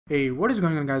Hey, what is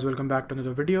going on guys? Welcome back to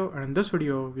another video, and in this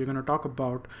video we're going to talk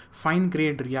about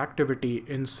fine-grained reactivity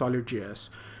in SolidJS.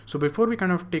 So before we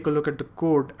kind of take a look at the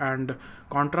code and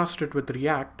contrast it with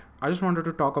React, I just wanted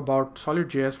to talk about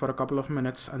SolidJS for a couple of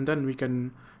minutes and then we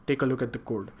can take a look at the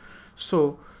code.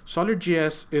 So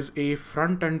SolidJS is a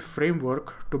front-end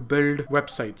framework to build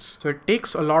websites. So it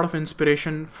takes a lot of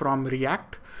inspiration from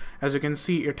React. As you can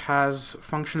see, it has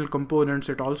functional components.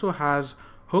 It also has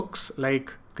hooks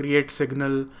like create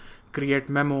signal, create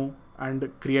memo,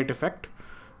 and create effect,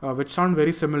 which sound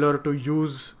very similar to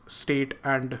use state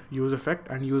and use effect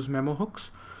and use memo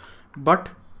hooks. But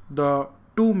the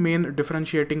two main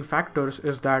differentiating factors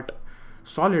is that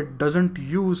Solid doesn't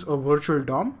use a virtual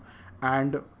DOM,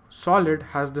 and Solid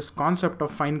has this concept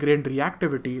of fine-grained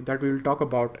reactivity that we will talk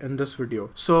about in this video.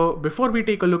 So before we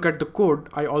take a look at the code,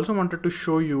 I also wanted to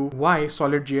show you why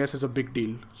SolidJS is a big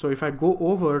deal. So if I go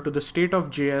over to the State of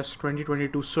JS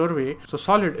 2022 survey, so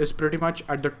Solid is pretty much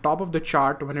at the top of the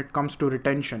chart when it comes to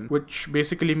retention, which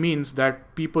basically means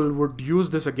that people would use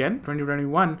this again.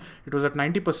 2021, it was at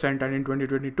 90%, and in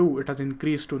 2022, it has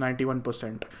increased to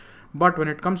 91%. But when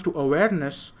it comes to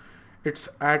awareness, it's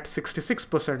at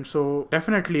 66%. So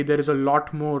definitely there is a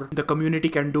lot more the community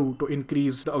can do to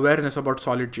increase the awareness about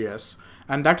SolidJS.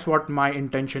 And that's what my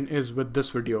intention is with this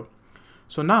video.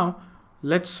 So now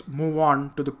let's move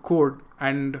on to the code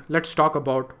and let's talk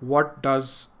about what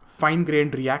does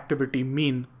fine-grained reactivity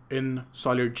mean in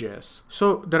SolidJS.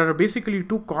 So there are basically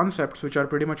two concepts which are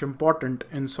pretty much important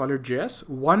in SolidJS.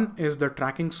 One is the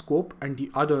tracking scope and the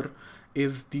other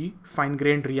is the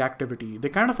fine-grained reactivity. They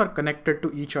kind of are connected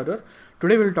to each other.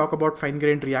 Today we'll talk about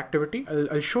fine-grained reactivity.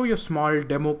 I'll show you a small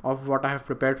demo of what I have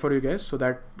prepared for you guys so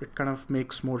that it kind of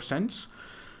makes more sense.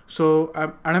 So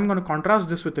I'm going to contrast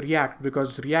this with React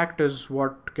because React is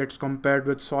what gets compared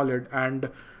with Solid and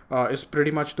is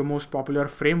pretty much the most popular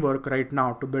framework right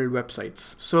now to build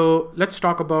websites. So let's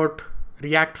talk about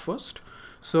React first.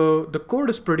 So the code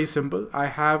is pretty simple. I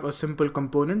have a simple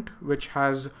component which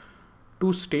has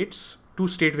two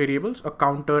state variables, a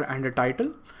counter and a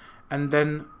title, and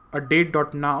then a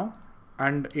date.now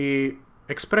and a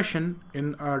expression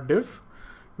in a div,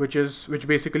 which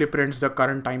basically prints the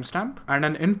current timestamp, and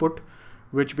an input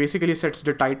which basically sets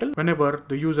the title whenever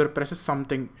the user presses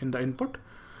something in the input.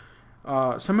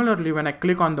 Similarly, when I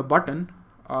click on the button,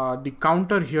 the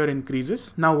counter here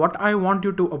increases. Now what I want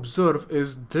you to observe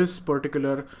is this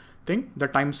particular thing, the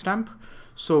timestamp.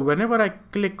 So whenever I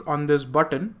click on this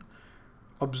button,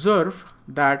 observe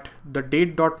that the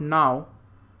date.now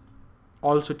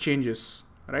also changes,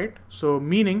 right? So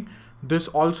meaning this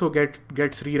also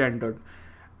gets re-rendered,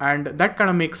 and that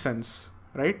kind of makes sense,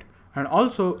 right? And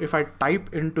also if I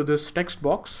type into this text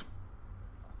box,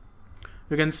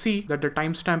 you can see that the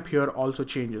timestamp here also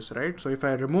changes, right? So if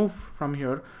I remove from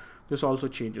here, this also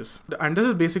changes. And this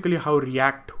is basically how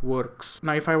React works.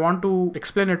 Now, if I want to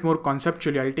explain it more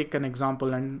conceptually, I'll take an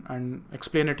example and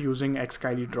explain it using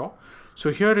XKyleDraw.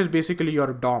 So here is basically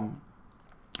your DOM,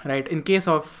 right? In case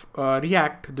of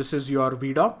React, this is your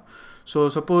VDOM. So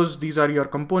suppose these are your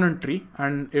component tree,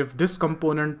 and if this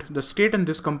component, the state in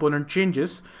this component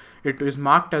changes, it is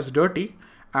marked as dirty,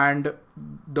 and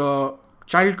the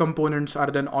child components are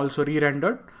then also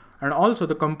re-rendered, and also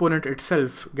the component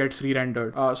itself gets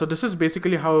re-rendered. So this is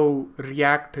basically how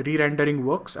React re-rendering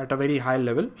works at a very high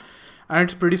level, and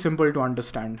it's pretty simple to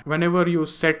understand. Whenever you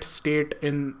set state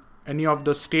in any of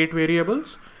the state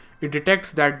variables, it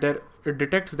detects that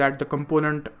the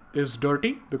component is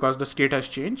dirty because the state has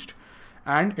changed,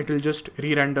 and it will just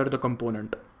re-render the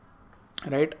component,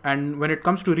 right? And when it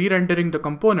comes to re-rendering the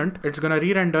component, it's gonna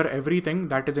re-render everything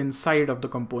that is inside of the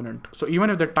component. So even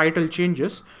if the title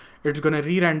changes, it's gonna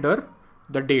re-render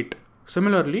the date.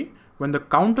 Similarly, when the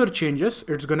counter changes,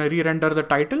 it's gonna re-render the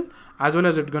title as well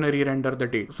as it's gonna re-render the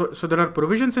date. So there are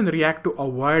provisions in React to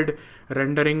avoid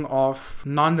rendering of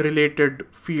non-related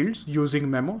fields using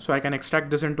memo. So I can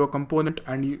extract this into a component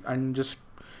and just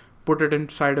put it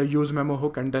inside a use memo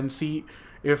hook and then see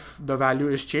if the value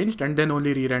is changed and then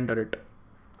only re-render it.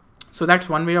 So that's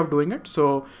one way of doing it.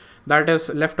 So that is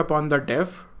left upon the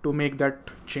dev to make that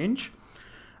change.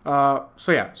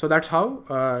 So that's how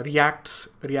React's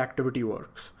reactivity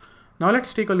works. Now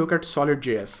let's take a look at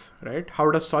SolidJS, right?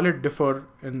 How does Solid differ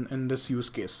in this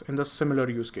use case, in this similar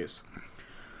use case?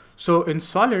 So in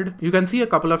Solid, you can see a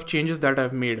couple of changes that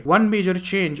I've made. One major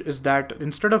change is that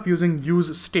instead of using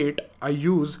use state, I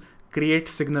use create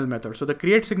signal method. So the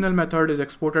create signal method is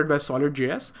exported by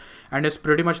SolidJS and is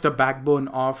pretty much the backbone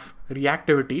of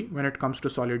reactivity when it comes to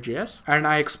SolidJS. And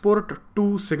I export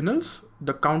two signals,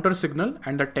 the counter signal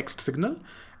and the text signal.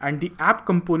 and the app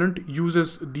component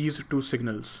uses these two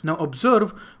signals. Now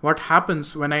observe what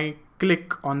happens when I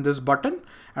click on this button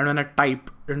and when I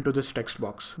type into this text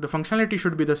box. The functionality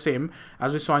should be the same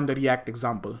as we saw in the React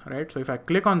example, right? So if I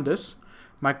click on this,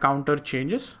 my counter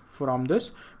changes from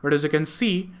this, but as you can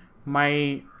see,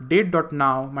 my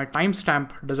date.now, my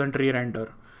timestamp doesn't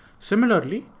re-render.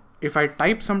 Similarly, if I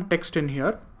type some text in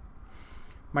here,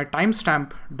 my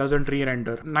timestamp doesn't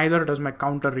re-render, neither does my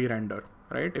counter re-render,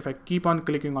 right? If I keep on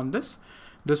clicking on this,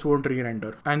 this won't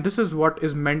re-render. And this is what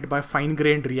is meant by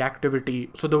fine-grained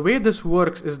reactivity. So the way this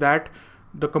works is that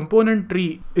the component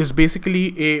tree is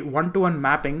basically a one-to-one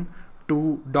mapping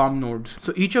to DOM nodes.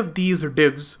 So each of these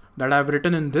divs that I've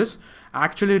written in this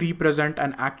actually represent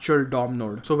an actual DOM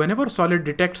node. So whenever Solid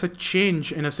detects a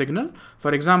change in a signal,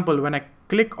 for example, when I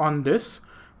click on this,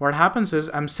 what happens is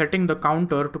I'm setting the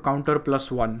counter to counter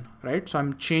 +1, right? So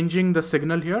I'm changing the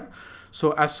signal here.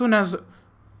 So as soon as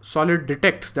Solid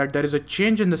detects that there is a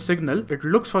change in the signal, it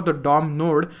looks for the DOM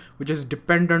node which is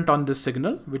dependent on this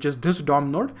signal, which is this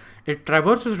DOM node. It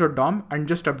traverses the DOM and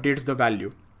just updates the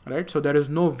value, right? So there is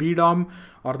no VDOM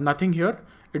or nothing here.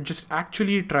 It just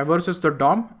actually traverses the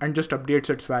DOM and just updates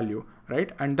its value,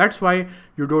 right? And that's why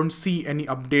you don't see any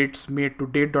updates made to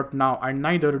date.now, and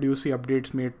neither do you see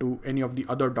updates made to any of the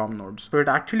other DOM nodes. So it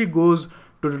actually goes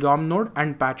to the DOM node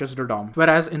and patches the DOM.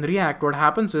 Whereas in React, what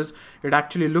happens is it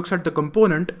actually looks at the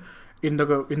component in the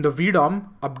VDOM,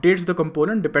 updates the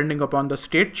component depending upon the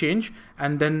state change,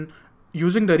 and then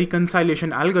using the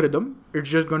reconciliation algorithm, it's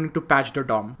just going to patch the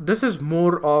DOM. This is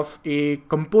more of a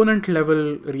component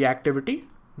level reactivity.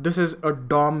 This is a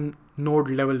DOM node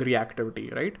level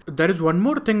reactivity, right? There is one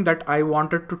more thing that I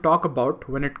wanted to talk about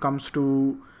when it comes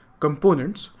to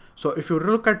components. So if you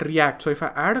look at React, so if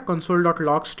I add a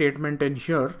console.log statement in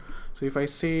here, so if I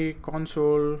say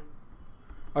console,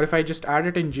 or if I just add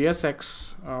it in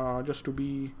JSX, just to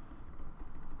be,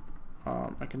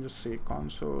 I can just say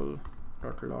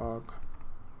console.log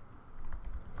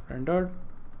rendered,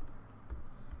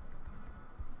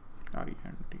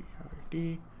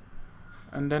 RENT,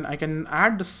 and then I can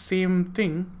add the same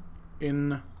thing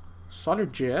in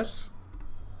SolidJS,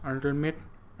 and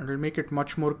it'll make it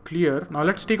much more clear. Now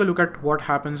let's take a look at what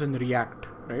happens in React,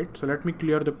 right? So let me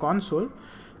clear the console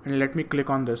and let me click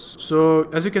on this. So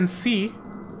as you can see,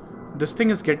 this thing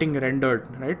is getting rendered,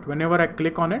 right? Whenever I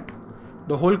click on it,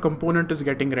 the whole component is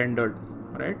getting rendered,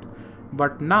 right?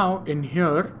 But now in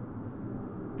here,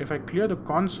 if I clear the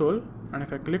console and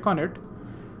if I click on it,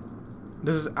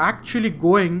 this is actually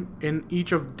going in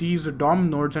each of these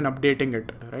DOM nodes and updating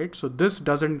it, right? So this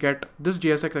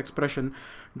JSX expression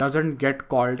doesn't get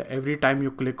called every time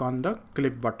you click on the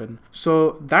click button.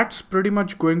 So that's pretty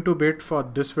much going to be it for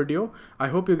this video. I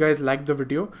hope you guys liked the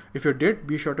video. If you did,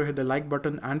 be sure to hit the like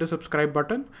button and the subscribe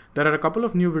button. There are a couple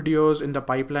of new videos in the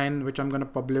pipeline which I'm going to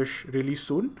publish really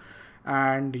soon.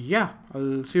 And yeah,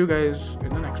 I'll see you guys in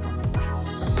the next one.